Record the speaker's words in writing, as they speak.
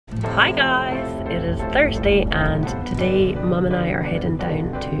Hi guys, it is Thursday and today Mum and I are heading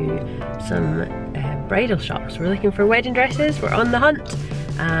down to some bridal shops. We're looking for wedding dresses, we're on the hunt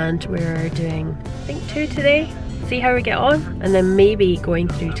and we're doing I think 2 today, see how we get on, and then maybe going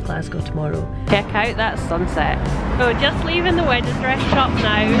through to Glasgow tomorrow. Check out that sunset. So just leaving the wedding dress shop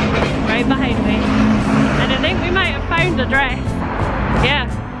now, right behind me, and I think we might have found a dress. Yeah,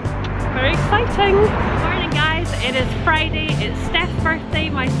 very exciting. Morning guys, it is Friday, it's Steph's birthday,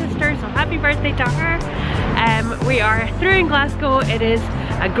 my sister, so happy birthday to her. We are through in Glasgow, it is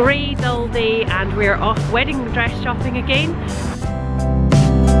a grey dull day and we're off wedding dress shopping again.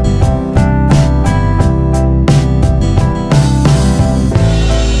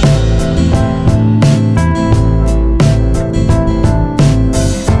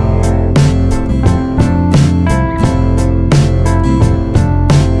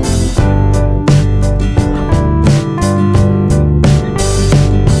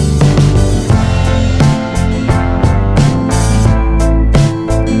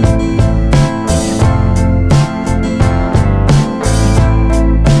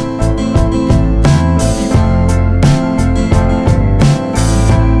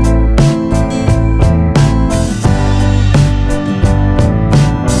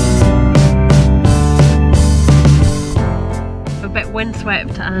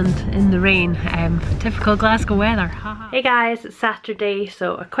 Windswept and in the rain, typical Glasgow weather. Hey guys, it's Saturday,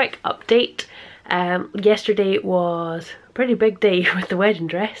 so a quick update. Yesterday was a pretty big day with the wedding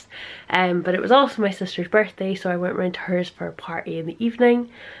dress, but it was also my sister's birthday, so I went round to hers for a party in the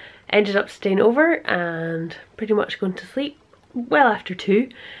evening. Ended up staying over and pretty much going to sleep well after 2.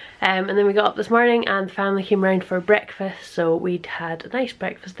 And then we got up this morning and the family came round for breakfast, so we'd had a nice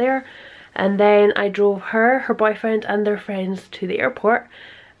breakfast there. And then I drove her boyfriend and their friends to the airport,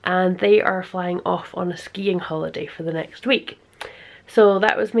 and they are flying off on a skiing holiday for the next week. So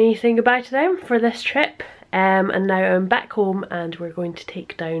that was me saying goodbye to them for this trip, and now I'm back home and we're going to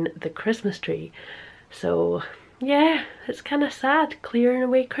take down the Christmas tree. So yeah, it's kind of sad clearing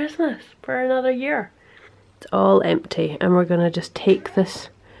away Christmas for another year. It's all empty and we're gonna just take this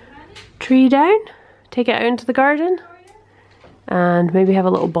tree down, take it out into the garden, and maybe have a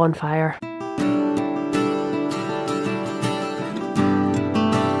little bonfire.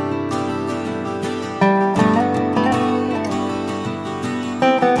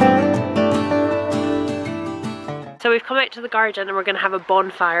 So we've come out to the garden and we're going to have a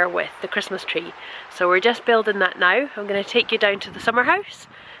bonfire with the Christmas tree. So we're just building that now. I'm going to take you down to the summer house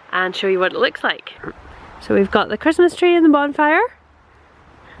and show you what it looks like. So we've got the Christmas tree and the bonfire,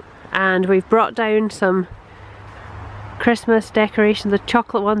 and we've brought down some Christmas decorations, the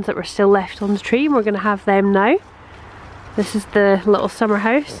chocolate ones that were still left on the tree, and we're going to have them now. This is the little summer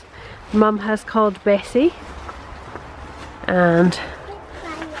house Mum has called Bessie, and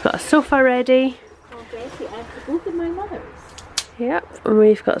we've got a sofa ready. Oh, Bessie, I have to go to my mother's. Yep, and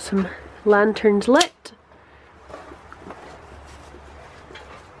we've got some lanterns lit,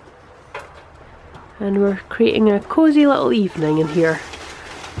 and we're creating a cosy little evening in here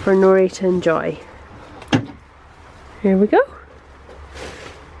for Nori to enjoy. Here we go.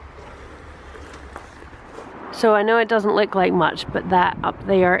 So I know it doesn't look like much, but that up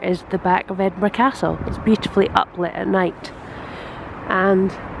there is the back of Edinburgh Castle. It's beautifully uplit at night. And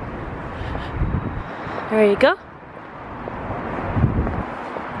there you go.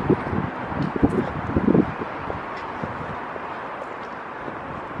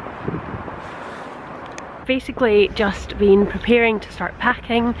 Basically just been preparing to start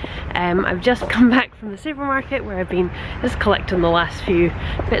packing. I've just come back from the supermarket where I've been just collecting the last few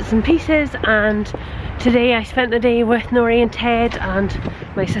bits and pieces, and today I spent the day with Nori and Ted and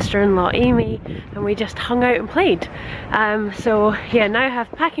my sister-in-law Amy, and we just hung out and played. So yeah, now I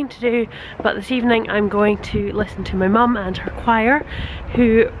have packing to do, but this evening I'm going to listen to my mum and her choir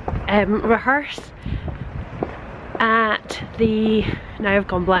who rehearse at the, now I've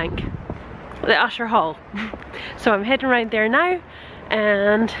gone blank, the Usher Hall. So I'm heading around there now,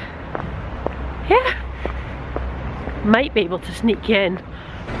 and yeah, might be able to sneak you in.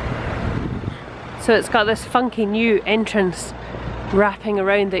 So it's got this funky new entrance wrapping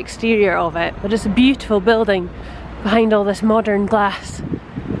around the exterior of it, but it's a beautiful building behind all this modern glass.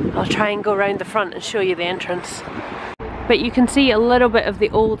 I'll try and go around the front and show you the entrance. But you can see a little bit of the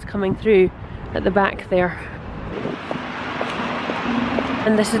old coming through at the back there.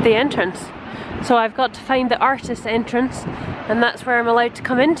 And this is the entrance. So I've got to find the artist's entrance, and that's where I'm allowed to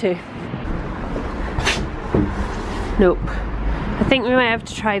come into. Nope. I think we might have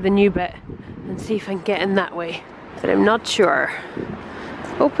to try the new bit and see if I can get in that way, but I'm not sure.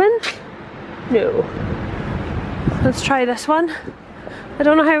 Open? No. Let's try this one. I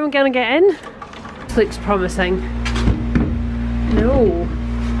don't know how I'm gonna get in. This looks promising. No.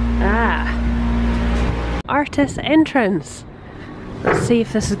 Ah. Artist entrance. Let's see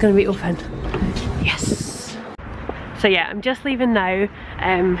if this is gonna be open. Yes. So yeah, I'm just leaving now.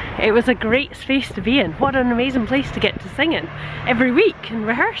 It was a great space to be in. What an amazing place to get to sing in every week and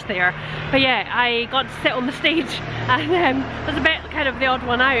rehearse there. But yeah, I got to sit on the stage and was a bit kind of the odd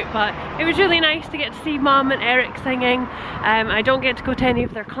one out, but it was really nice to get to see Mum and Eric singing. I don't get to go to any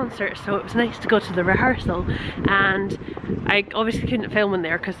of their concerts, so it was nice to go to the rehearsal, and I obviously couldn't film in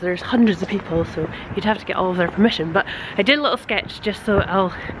there because there's hundreds of people, so you'd have to get all of their permission, but I did a little sketch just so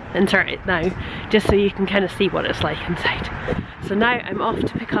I'll insert it now, just so you can kind of see what it's like inside. So now I'm off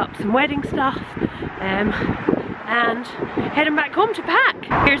to pick up some wedding stuff and heading back home to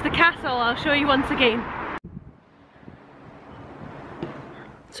pack. Here's the castle, I'll show you once again.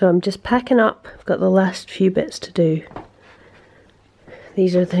 So I'm just packing up, I've got the last few bits to do.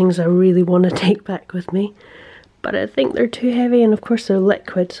 These are things I really want to take back with me, but I think they're too heavy, and of course they're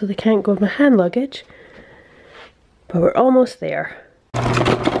liquid, so they can't go in my hand luggage. But we're almost there.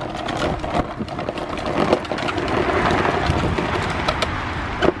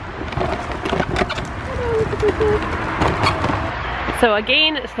 So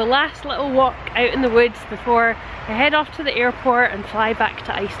again, it's the last little walk out in the woods before I head off to the airport and fly back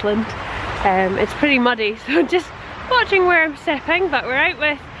to Iceland. It's pretty muddy, so just watching where I'm stepping, but we're out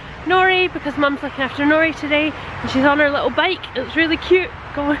with Nori because Mum's looking after Nori today, and she's on her little bike. It's really cute,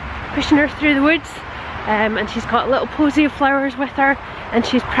 going pushing her through the woods, and she's got a little posy of flowers with her, and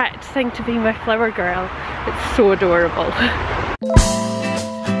she's practicing to be my flower girl. It's so adorable.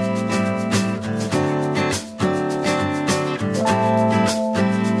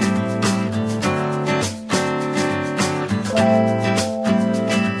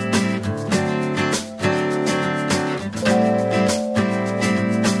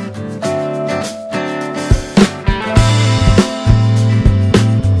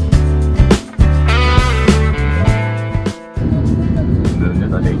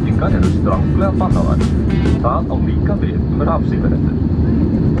 Það á líka við rafsígarettur.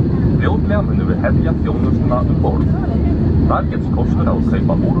 Fljótlega munum við hefja þjónustuna borð. Þar gets kostur á að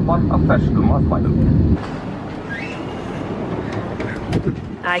kaupa úrval af ferskum matvælum.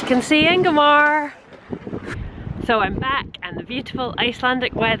 I can see Ingimar! So I'm back, and the beautiful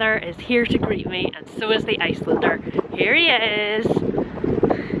Icelandic weather is here to greet me, and so is the Icelander. Here he is!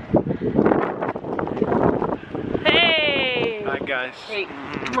 Hey! Hi guys. Hey.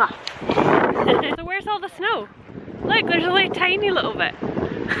 So where's all the snow? Look, there's only a tiny little bit.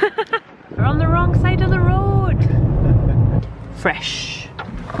 We're on the wrong side of the road. Fresh.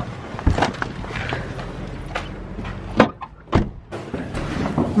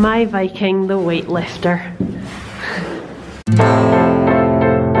 My Viking, the weightlifter.